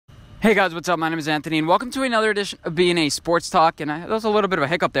Hey guys, what's up? My name is Anthony, and welcome to another edition of BNA Sports Talk. And there was a little bit of a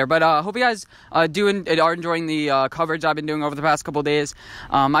hiccup there, but hope you guys are enjoying the coverage I've been doing over the past couple of days.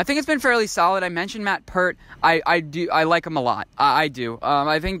 I think it's been fairly solid. I mentioned Matt Peart. I like him a lot. I do.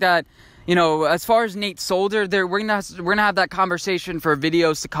 I think that, you know, as far as Nate Solder, we're gonna have that conversation for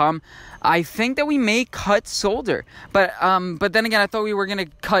videos to come. I think that we may cut Solder, but then again, I thought we were gonna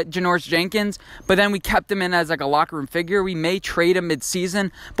cut Janoris Jenkins, but then we kept him in as like a locker room figure. We may trade him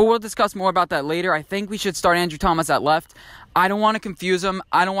mid-season, but we'll discuss more about that later. I think we should start Andrew Thomas at left. I don't want to confuse him.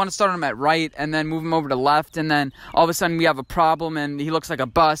 I don't want to start him at right and then move him over to left, and then all of a sudden we have a problem and he looks like a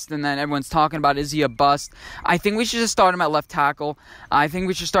bust, and then everyone's talking about, is he a bust? I think we should just start him at left tackle. I think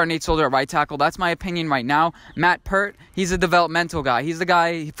we should start Nate Solder at right tackle. That's my opinion right now. Matt Peart, he's a developmental guy. He's the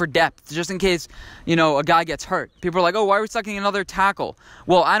guy for depth, just in case, you know, a guy gets hurt. People are like, oh, why are we sucking another tackle?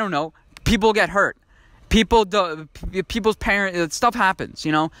 Well, I don't know. People get hurt. People's parents, stuff happens,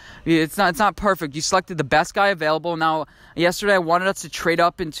 you know. It's not perfect. You selected the best guy available. Now, yesterday I wanted us to trade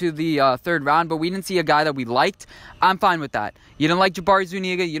up into the third round, but we didn't see a guy that we liked. I'm fine with that. You didn't like Jabari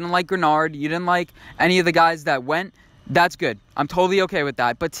Zuniga. You didn't like Grenard. You didn't like any of the guys that went. That's good. I'm totally okay with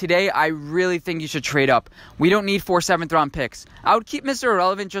that. But today, I really think you should trade up. We don't need 4 7th-round picks. I would keep Mr.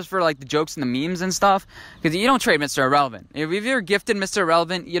 Irrelevant just for like the jokes and the memes and stuff, because you don't trade Mr. Irrelevant. If you're gifted Mr.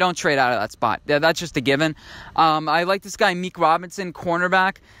 Irrelevant, you don't trade out of that spot. That's just a given. I like this guy, Meek Robinson,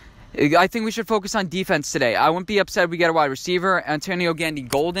 cornerback. I think we should focus on defense today. I wouldn't be upset if we get a wide receiver. Antonio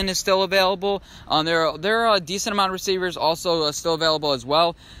Gandy-Golden is still available. There are a decent amount of receivers also still available as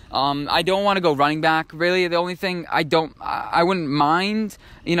well. I don't want to go running back. Really, the only thing I wouldn't mind,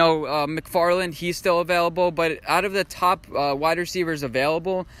 you know, McFarland, he's still available. But out of the top wide receivers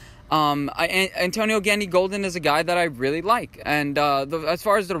available, Antonio Gandy-Golden is a guy that I really like. And as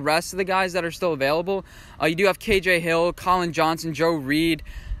far as the rest of the guys that are still available, you do have KJ Hill, Colin Johnson, Joe Reed.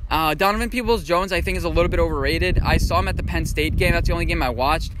 Donovan Peoples-Jones, I think, is a little bit overrated. I saw him at the Penn State game. That's the only game I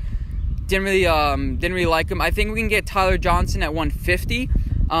watched. Didn't really like him. I think we can get Tyler Johnson at 150.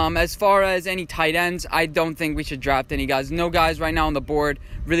 As far as any tight ends, I don't think we should draft any guys. No guys right now on the board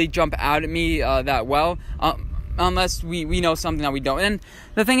really jump out at me that well, unless we know something that we don't. And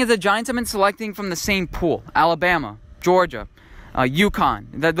the thing is, the Giants have been selecting from the same pool: Alabama, Georgia, UConn.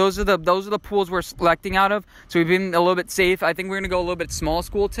 Those are the pools we're selecting out of. So we've been a little bit safe. I think we're gonna go a little bit small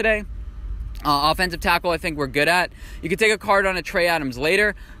school today. Offensive tackle, I think we're good at. You could take a card on a Trey Adams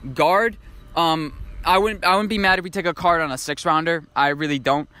later. Guard, I wouldn't be mad if we take a card on a 6-rounder. I really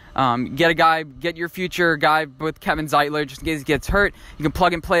don't. Get your future guy with Kevin Zeitler just in case he gets hurt. You can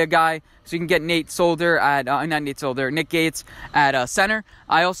plug and play a guy, so you can get Nick Gates at center.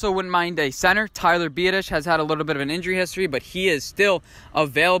 I also wouldn't mind a center. Tyler Biadasz has had a little bit of an injury history, but he is still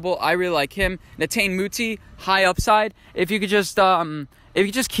available. I really like him. Netane Muti, high upside. If you could just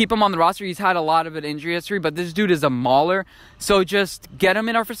keep him on the roster, he's had a lot of an injury history, but this dude is a mauler. So just get him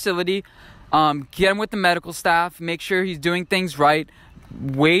in our facility. Get him with the medical staff. Make sure he's doing things right.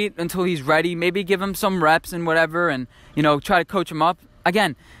 Wait until he's ready. Maybe give him some reps and whatever, and, you know, try to coach him up.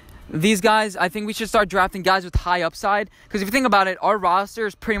 Again, these guys, I think we should start drafting guys with high upside, because if you think about it, our roster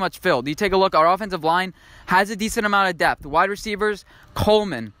is pretty much filled. You take a look, our offensive line has a decent amount of depth. Wide receivers,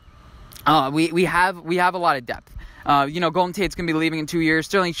 Coleman. We have a lot of depth. Golden Tate's going to be leaving in 2 years.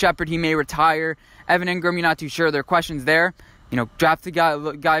 Sterling Shepard, he may retire. Evan Ingram, you're not too sure. There are questions there. You know, draft the guy as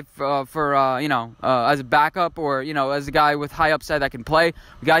a backup, or, you know, as a guy with high upside that can play.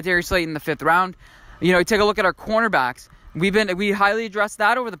 We got Darius Slayton in the 5th round. You know, take a look at our cornerbacks. We highly addressed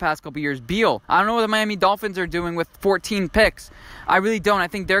that over the past couple years. Beal, I don't know what the Miami Dolphins are doing with 14 picks. I really don't. I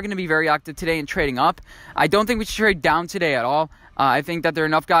think they're going to be very active today in trading up. I don't think we should trade down today at all. I think that there are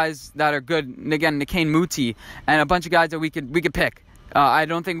enough guys that are good. And again, Netane Muti and a bunch of guys that we could pick. I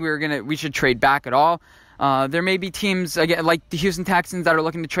don't think we should trade back at all. There may be teams, again, like the Houston Texans, that are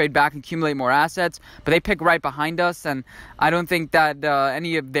looking to trade back and accumulate more assets, but they pick right behind us, and I don't think that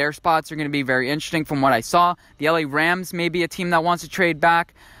any of their spots are going to be very interesting from what I saw. The LA Rams may be a team that wants to trade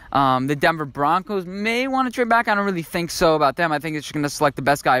back. The Denver Broncos may want to trade back. I don't really think so about them. I think it's just going to select the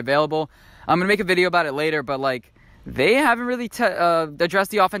best guy available. I'm going to make a video about it later, but, like, they haven't really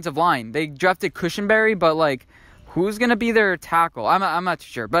addressed the offensive line. They drafted Cushenberry, but, like, who's going to be their tackle? I'm not too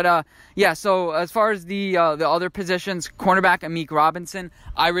sure. But, so as far as the other positions, cornerback and Meek Robinson,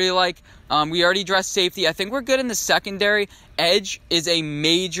 I really like. We already addressed safety. I think we're good in the secondary. Edge is a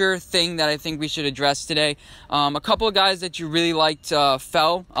major thing that I think we should address today. A couple of guys that you really liked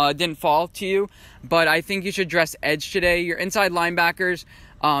didn't fall to you, but I think you should address edge today. Your inside linebackers,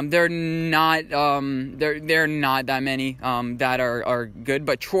 they're not that many that are good,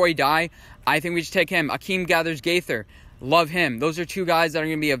 but Troy Dye, I think we should take him. Akeem Gathers-Gaither, love him. Those are two guys that are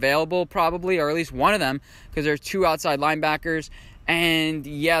going to be available probably, or at least one of them, because there's two outside linebackers. And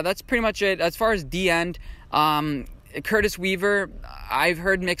yeah, that's pretty much it. As far as D-end, Curtis Weaver, I've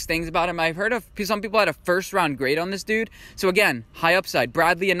heard mixed things about him. I've heard of some people had a first-round grade on this dude. So again, high upside.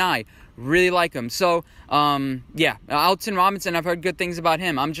 Bradley and I really like him. So, yeah, Alton Robinson, I've heard good things about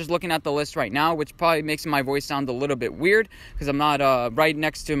him. I'm just looking at the list right now, which probably makes my voice sound a little bit weird because I'm not right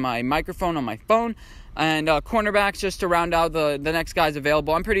next to my microphone on my phone. And cornerbacks, just to round out the next guys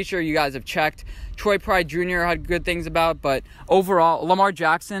available. I'm pretty sure you guys have checked. Troy Pride Jr. had good things about, but overall, Lamar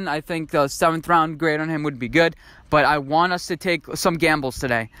Jackson, I think the 7th round grade on him would be good. But I want us to take some gambles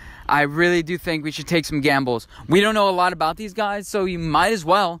today. I really do think we should take some gambles. We don't know a lot about these guys, so you might as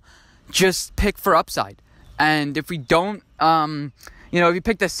well just pick for upside. And if we don't, if you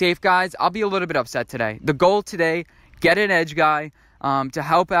pick the safe guys, I'll be a little bit upset today. The goal today, get an edge guy to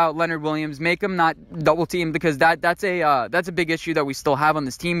help out Leonard Williams, make him not double team, because that's a big issue that we still have on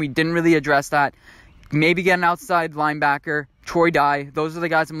this team. We didn't really address that. Maybe get an outside linebacker, Troy Dye. Those are the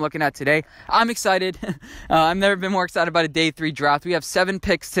guys I'm looking at today. I'm excited. I've never been more excited about a day 3 draft. We have 7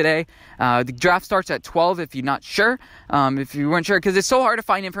 picks today. The draft starts at 12 if you're not sure. If you weren't sure, because it's so hard to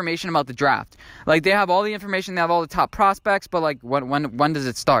find information about the draft. Like, they have all the information, they have all the top prospects, but like when does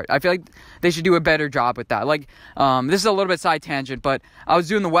it start? I feel like they should do a better job with that. Like, this is a little bit side tangent, but I was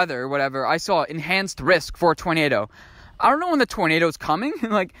doing the weather or whatever. I saw enhanced risk for a tornado. I don't know when the tornado's coming.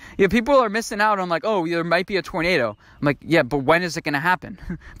 Like, people are missing out on, like, oh, there might be a tornado. I'm like, yeah, but when is it going to happen?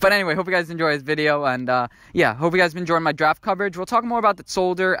 But anyway, hope you guys enjoy this video. And, yeah, hope you guys have enjoyed my draft coverage. We'll talk more about the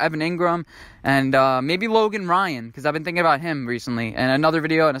Solder, Evan Ingram, and maybe Logan Ryan, because I've been thinking about him recently. And another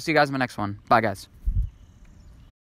video, and I'll see you guys in my next one. Bye, guys.